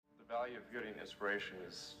value of beauty and inspiration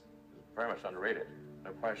is very much underrated, no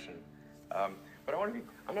question. But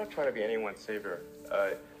I'm not trying to be anyone's savior.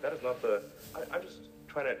 That is not I'm just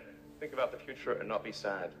trying to think about the future and not be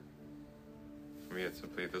sad. For me, it's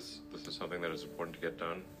simply this is something that is important to get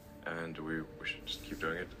done, and we should just keep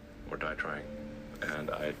doing it or die trying. And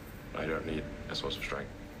I don't need a source of strength.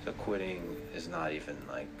 So quitting is not even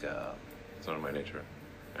like... It's not in my nature.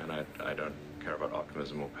 And I don't care about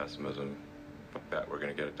optimism or pessimism. Fuck that, we're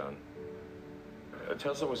gonna get it done.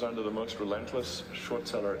 Tesla was under the most relentless short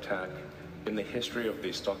seller attack in the history of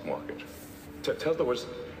the stock market. Tesla was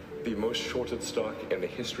the most shorted stock in the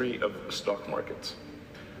history of stock markets.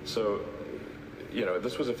 So, you know,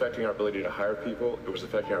 this was affecting our ability to hire people. It was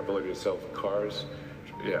affecting our ability to sell cars.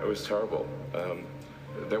 Yeah, it was terrible.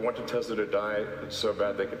 They wanted Tesla to die so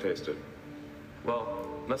bad they could taste it. Well,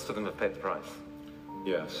 most of them have paid the price.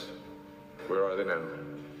 Yes. Where are they now?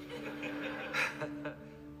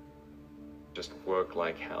 Just work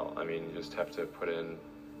like hell. I mean, you just have to put in,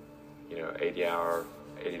 80 to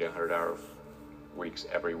 100-hour weeks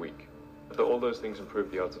every week. All those things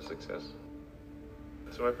improve the odds of success.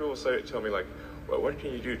 So when people tell me like, well, what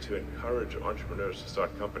can you do to encourage entrepreneurs to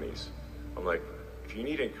start companies? I'm like, if you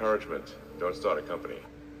need encouragement, don't start a company.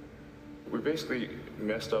 We basically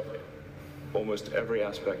messed up almost every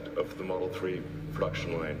aspect of the Model 3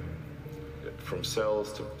 production line. From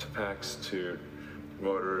cells to packs to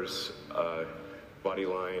motors, body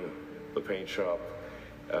line, the paint shop,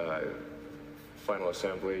 final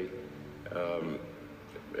assembly,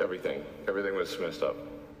 everything. Everything was messed up.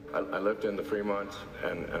 I lived in the Fremont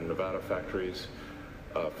and Nevada factories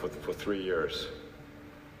for 3 years,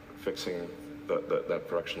 fixing that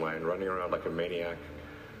production line, running around like a maniac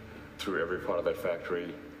through every part of that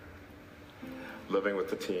factory, living with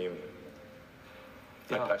the team.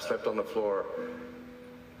 Yeah. I slept on the floor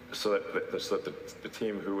so that the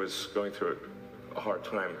team who was going through a hard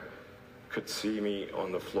time could see me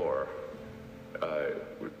on the floor.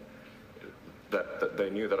 That they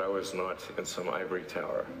knew that I was not in some ivory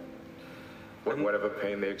tower. Whatever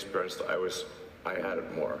pain they experienced, I had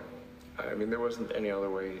it more. I mean, there wasn't any other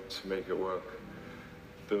way to make it work.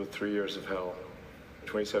 The 3 years of hell,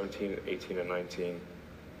 2017, 18, and 19,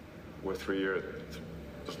 were 3 years,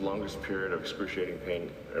 the longest period of excruciating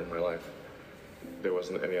pain in my life. There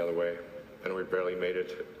wasn't any other way, and we barely made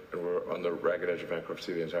it, and we were on the ragged edge of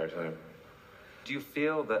bankruptcy the entire time. Do you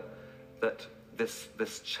feel that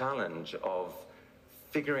this challenge of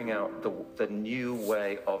figuring out the new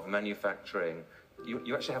way of manufacturing,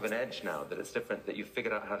 you actually have an edge now, that it's different, that you've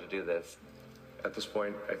figured out how to do this? At this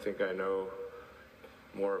point, I think I know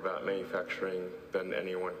more about manufacturing than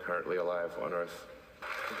anyone currently alive on Earth.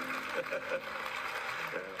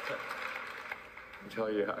 Yeah.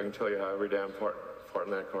 I can tell you how every damn part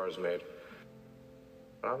in that car is made.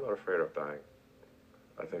 But I'm not afraid of dying.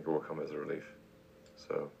 I think it will come as a relief.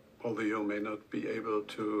 So, although you may not be able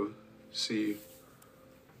to see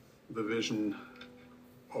the vision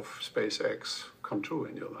of SpaceX come true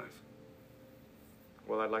in your life.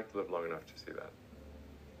 Well, I'd like to live long enough to see that.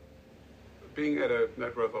 Being at a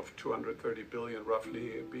net worth of 230 billion,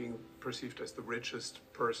 roughly, being perceived as the richest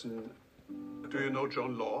person. Do you know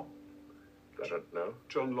John Law? I don't know.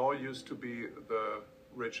 John Law used to be the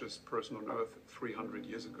richest person on earth 300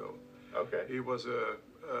 years ago. Okay. He was a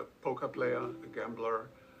poker player, a gambler.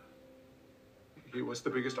 He was the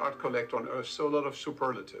biggest art collector on earth, so a lot of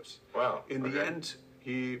superlatives. Wow. In the end,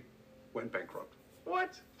 he went bankrupt.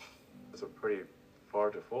 What? That's a pretty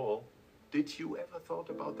far to fall. Did you ever thought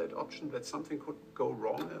about that option, that something could go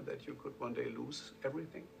wrong and that you could one day lose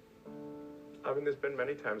everything? I mean, there's been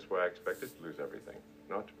many times where I expected to lose everything.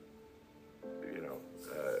 Not,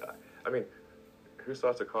 I mean, who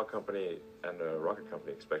starts a car company and a rocket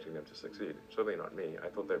company expecting them to succeed? Certainly not me. I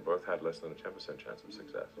thought they both had less than a 10% chance of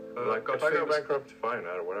success. Like, if I go bankrupt, fine,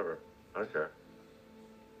 whatever. I don't care.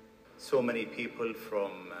 So many people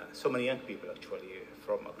so many young people actually,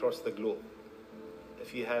 from across the globe.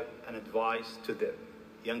 If you have an advice to them,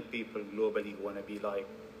 young people globally who want to be like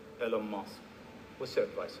Elon Musk, what's your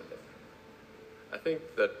advice to them? I think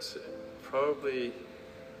that probably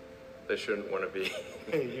they shouldn't want to be.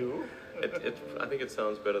 You? I think it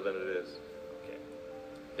sounds better than it is. Okay.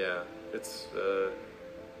 Yeah, it's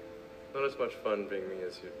not as much fun being me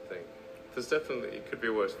as you'd think. It could be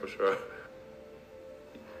worse for sure.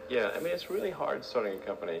 Yeah, I mean, it's really hard starting a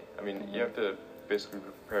company. I mean, you have to basically be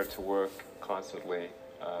prepared to work constantly,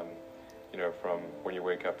 from when you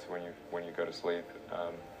wake up to when you go to sleep.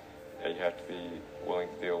 You have to be willing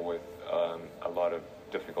to deal with a lot of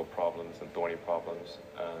difficult problems and thorny problems.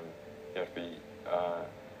 You have to be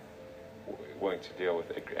willing to deal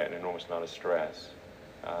with an enormous amount of stress.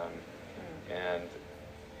 and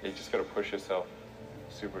you just got to push yourself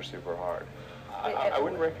super, super hard. I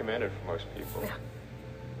wouldn't recommend it for most people. Yeah.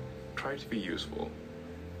 Try to be useful.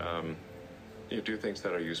 You do things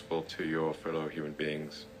that are useful to your fellow human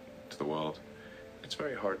beings, to the world. It's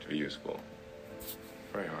very hard to be useful.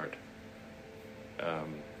 Very hard.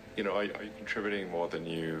 You know, are you contributing more than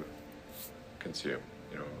you consume?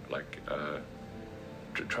 You know, like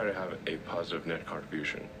try to have a positive net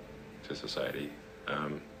contribution to society.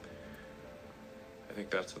 I think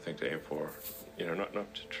that's the thing to aim for. You know, not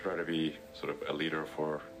to try to be sort of a leader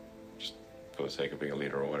for the sake of being a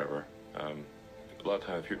leader or whatever. A lot of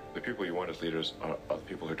times, the people you want as leaders are the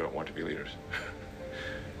people who don't want to be leaders.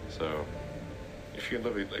 So, if you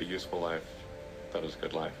can live a useful life, that is a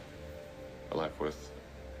good life. A life worth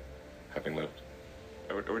having lived.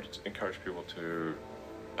 I would encourage people to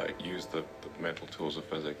use the mental tools of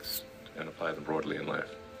physics and apply them broadly in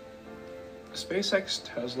life. SpaceX,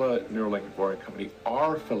 Tesla, Neuralink, and Boring Company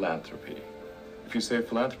are philanthropy. If you say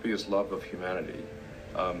philanthropy is love of humanity,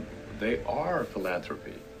 they are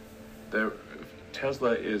philanthropy.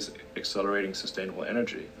 Tesla is accelerating sustainable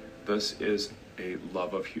energy. This is a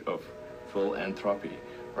love of philanthropy.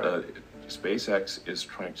 Right. SpaceX is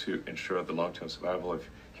trying to ensure the long-term survival of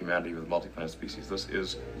humanity with multi-planet species. This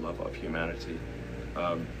is love of humanity.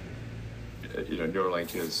 You know,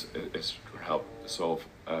 Neuralink is to help solve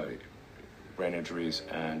brain injuries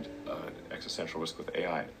and existential risk with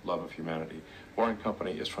AI, love of humanity. Boring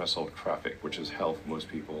Company is trying to solve traffic, which is hell for most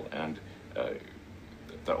people, and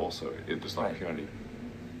that also is love of humanity.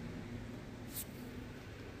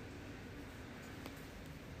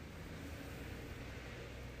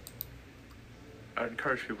 I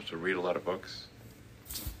encourage people to read a lot of books.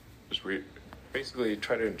 Just read, basically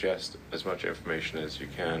try to ingest as much information as you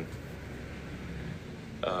can,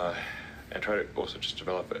 and try to also just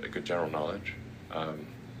develop a good general knowledge.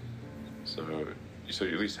 So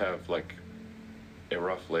you at least have like a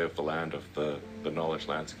rough lay of the land of the knowledge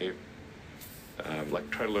landscape. Like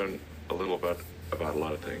try to learn a little bit about a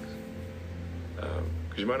lot of things.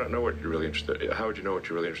 Because you might not know what you're really interested in. How would you know what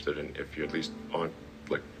you're really interested in if you at least aren't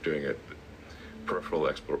like doing a peripheral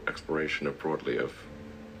exploration of broadly of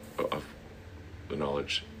the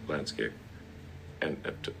knowledge landscape? And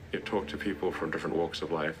you talk to people from different walks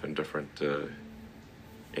of life and different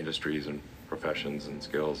industries and professions and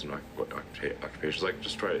skills and occupations. Like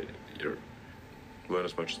just try to learn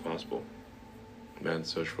as much as possible and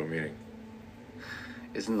search for meaning.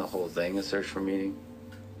 Isn't the whole thing a search for meaning?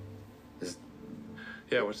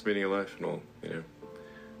 Yeah, what's the meaning of life and all, you know.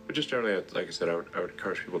 But just generally, like I said, I would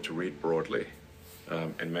encourage people to read broadly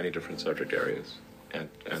in many different subject areas, and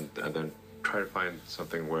then try to find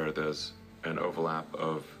something where there's an overlap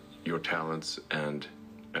of your talents and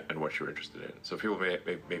what you're interested in. So people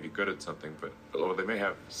may be good at something, or they may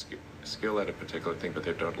have skill at a particular thing, but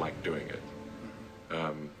they don't like doing it.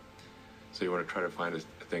 So you want to try to find a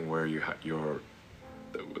thing where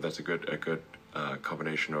that's a good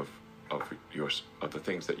combination of the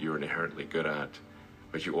things that you're inherently good at,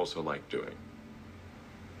 but you also like doing.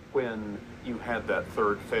 When you had that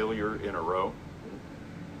third failure in a row,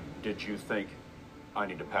 did you think, I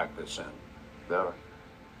need to pack this in? Never.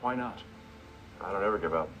 Why not? I don't ever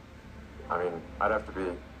give up. I mean, I'd have to be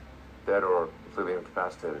dead or completely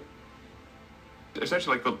incapacitated.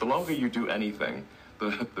 Essentially, like the longer you do anything,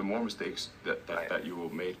 the more mistakes that you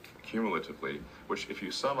will make cumulatively, which if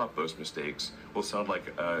you sum up those mistakes, will sound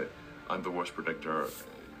like I'm the worst predictor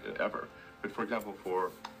ever. But for example,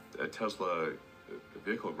 for Tesla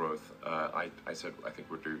vehicle growth, I said I think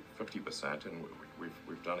we'd do 50%, and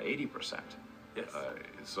we've done 80%. Yes.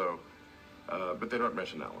 But they don't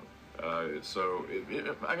mention that one. I mean,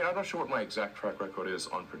 I'm not sure what my exact track record is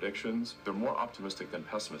on predictions. They're more optimistic than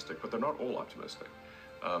pessimistic, but they're not all optimistic.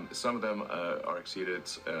 Some of them are exceeded,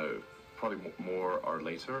 probably more are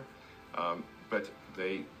later, but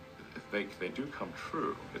they do come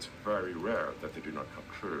true. It's very rare that they do not come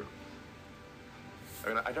true. I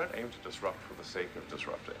mean, I don't aim to disrupt for the sake of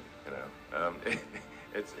disrupting, you know.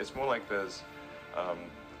 It's more like there's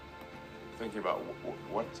thinking about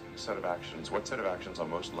what set of actions are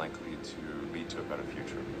most likely to lead to a better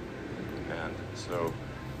future. And so,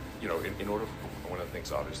 you know, in order, one of the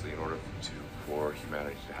things obviously, in order for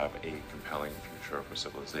humanity to have a compelling future for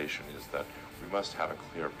civilization, is that we must have a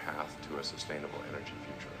clear path to a sustainable energy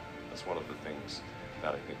future. That's one of the things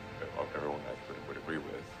that I think everyone would agree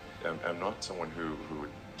with. I'm not someone who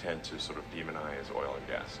would tend to sort of demonize oil and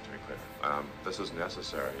gas, to be clear. This is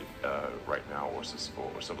necessary right now, or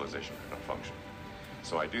civilization cannot function.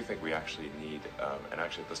 So I do think we actually need, and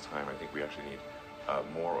actually at this time, I think we actually need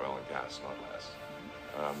more oil and gas, not less.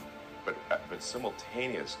 but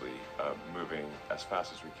simultaneously moving as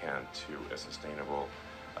fast as we can to a sustainable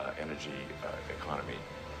energy economy.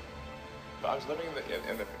 I was living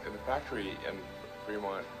in the factory in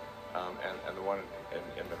Fremont and the one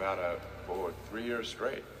in Nevada for 3 years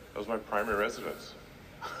straight. That was my primary residence.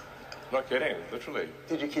 Not kidding, literally.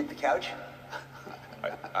 Did you keep the couch? I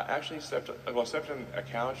actually slept in a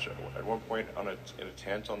couch at one point in a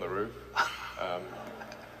tent on the roof.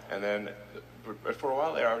 And then, but for a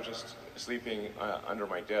while there, I was just sleeping under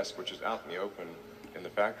my desk, which is out in the open in the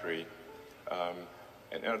factory,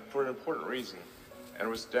 and for an important reason. And it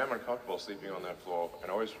was damn uncomfortable sleeping on that floor. And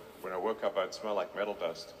always, when I woke up, I'd smell like metal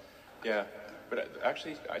dust. Yeah, but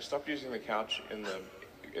actually, I stopped using the couch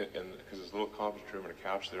because there's a little conference room and a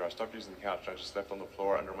couch there. I stopped using the couch. And I just slept on the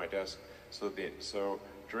floor under my desk, so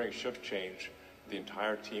during shift change, the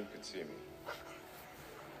entire team could see me.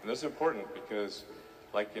 And this is important because,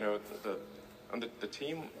 like, you know, the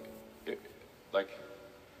team, if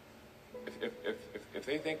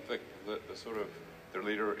they think like the sort of their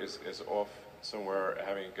leader is off somewhere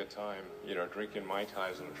having a good time, you know, drinking Mai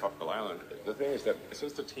Tais on a tropical island. The thing is that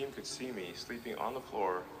since the team could see me sleeping on the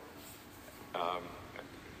floor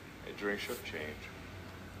during shift change,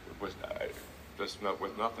 with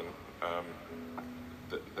nothing,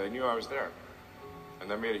 they knew I was there, and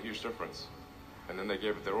that made a huge difference. And then they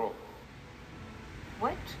gave it their all.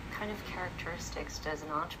 What kind of characteristics does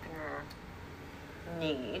an entrepreneur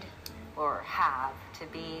need or have to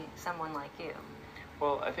be someone like you?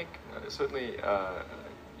 Well, I think certainly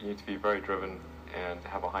you need to be very driven and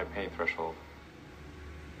have a high pain threshold.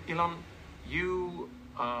 Elon, you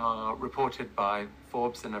are reported by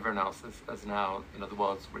Forbes and everyone else as now, you know, the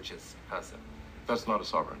world's richest person. That's not a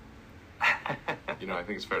sovereign. You know, I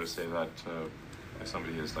think it's fair to say that if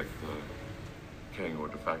somebody is like the king or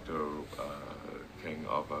de facto king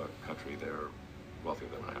of a country, they're wealthier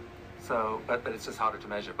than I am. So, but it's just harder to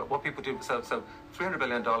measure. But what people do, so $300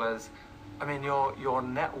 billion, I mean, your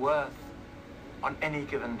net worth on any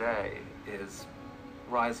given day is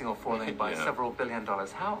rising or falling by several $billion.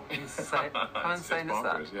 How insane, how insane is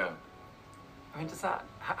that? Yeah. I mean, does that,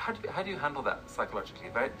 how do you handle that psychologically?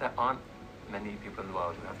 There aren't many people in the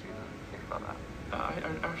world who have to even think about that.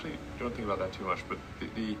 I actually don't think about that too much, but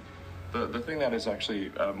the thing that is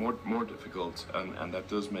actually more difficult, and that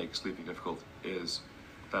does make sleeping difficult, is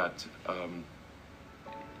that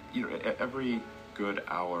you know, every good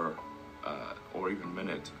hour or even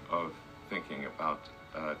minute of thinking about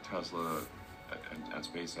Tesla and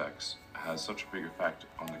SpaceX has such a big effect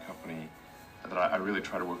on the company that I really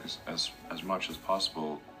try to work as much as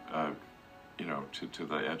possible, you know, to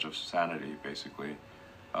the edge of sanity, basically,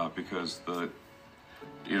 because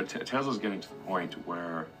Tesla's getting to the point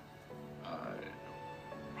where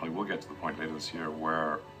probably will get to the point later this year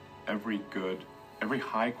where every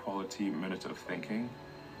high quality minute of thinking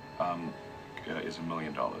is $1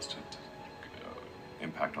 million to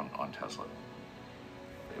impact on Tesla.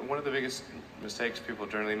 One of the biggest mistakes people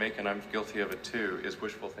generally make, and I'm guilty of it too, is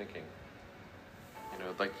wishful thinking. You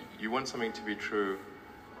know, like you want something to be true,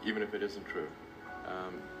 even if it isn't true,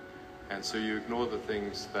 and so you ignore the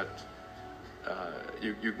things that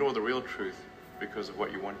you ignore the real truth because of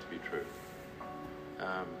what you want to be true.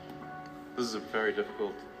 This is a very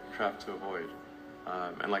difficult trap to avoid,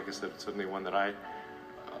 and like I said, it's certainly one that I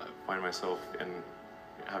find myself in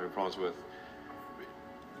having problems with.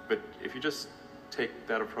 But if you just take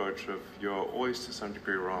that approach of you're always to some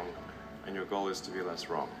degree wrong, and your goal is to be less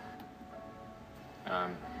wrong.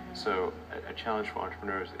 So a challenge for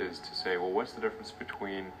entrepreneurs is to say, well, what's the difference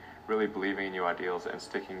between really believing in your ideals and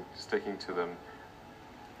sticking to them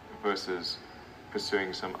versus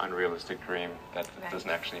pursuing some unrealistic dream that doesn't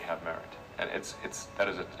actually have merit? And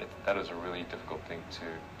that is a really difficult thing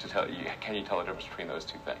to tell you. Can you tell the difference between those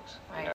two things? Right. You know?